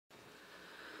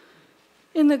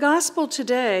In the gospel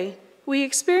today, we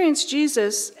experience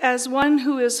Jesus as one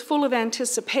who is full of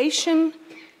anticipation,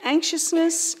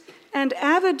 anxiousness, and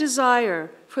avid desire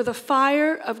for the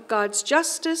fire of God's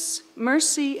justice,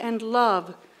 mercy, and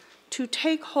love to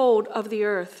take hold of the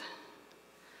earth.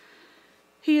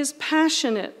 He is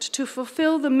passionate to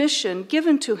fulfill the mission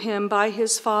given to him by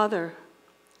his Father.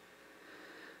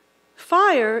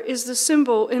 Fire is the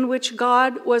symbol in which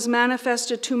God was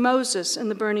manifested to Moses in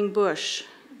the burning bush.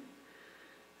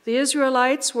 The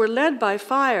Israelites were led by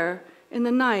fire in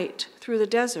the night through the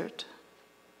desert.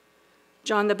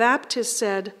 John the Baptist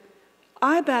said,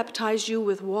 "I baptize you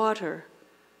with water,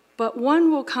 but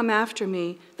one will come after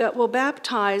me that will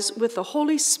baptize with the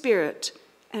Holy Spirit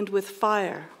and with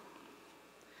fire."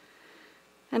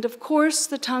 And of course,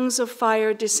 the tongues of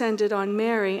fire descended on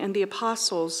Mary and the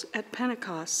apostles at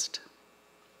Pentecost.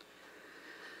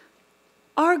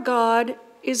 Our God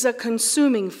is a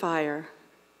consuming fire,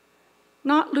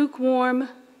 not lukewarm,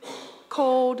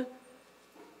 cold,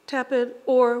 tepid,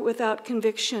 or without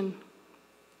conviction.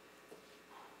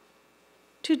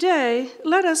 Today,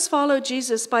 let us follow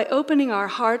Jesus by opening our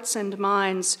hearts and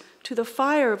minds to the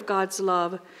fire of God's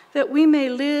love, that we may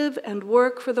live and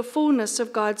work for the fullness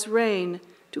of God's reign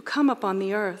to come upon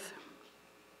the earth.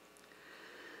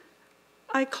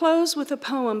 I close with a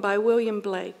poem by William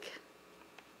Blake.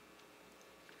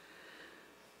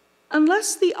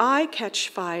 Unless the eye catch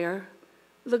fire,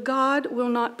 the God will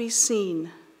not be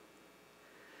seen.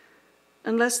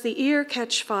 Unless the ear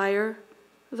catch fire,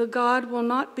 the God will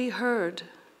not be heard.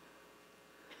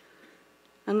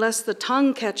 Unless the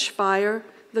tongue catch fire,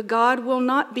 the God will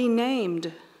not be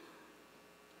named.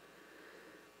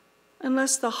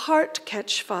 Unless the heart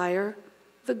catch fire,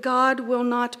 the God will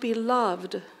not be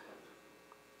loved.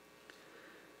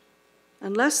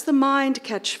 Unless the mind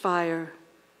catch fire,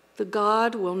 the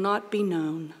God will not be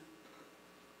known.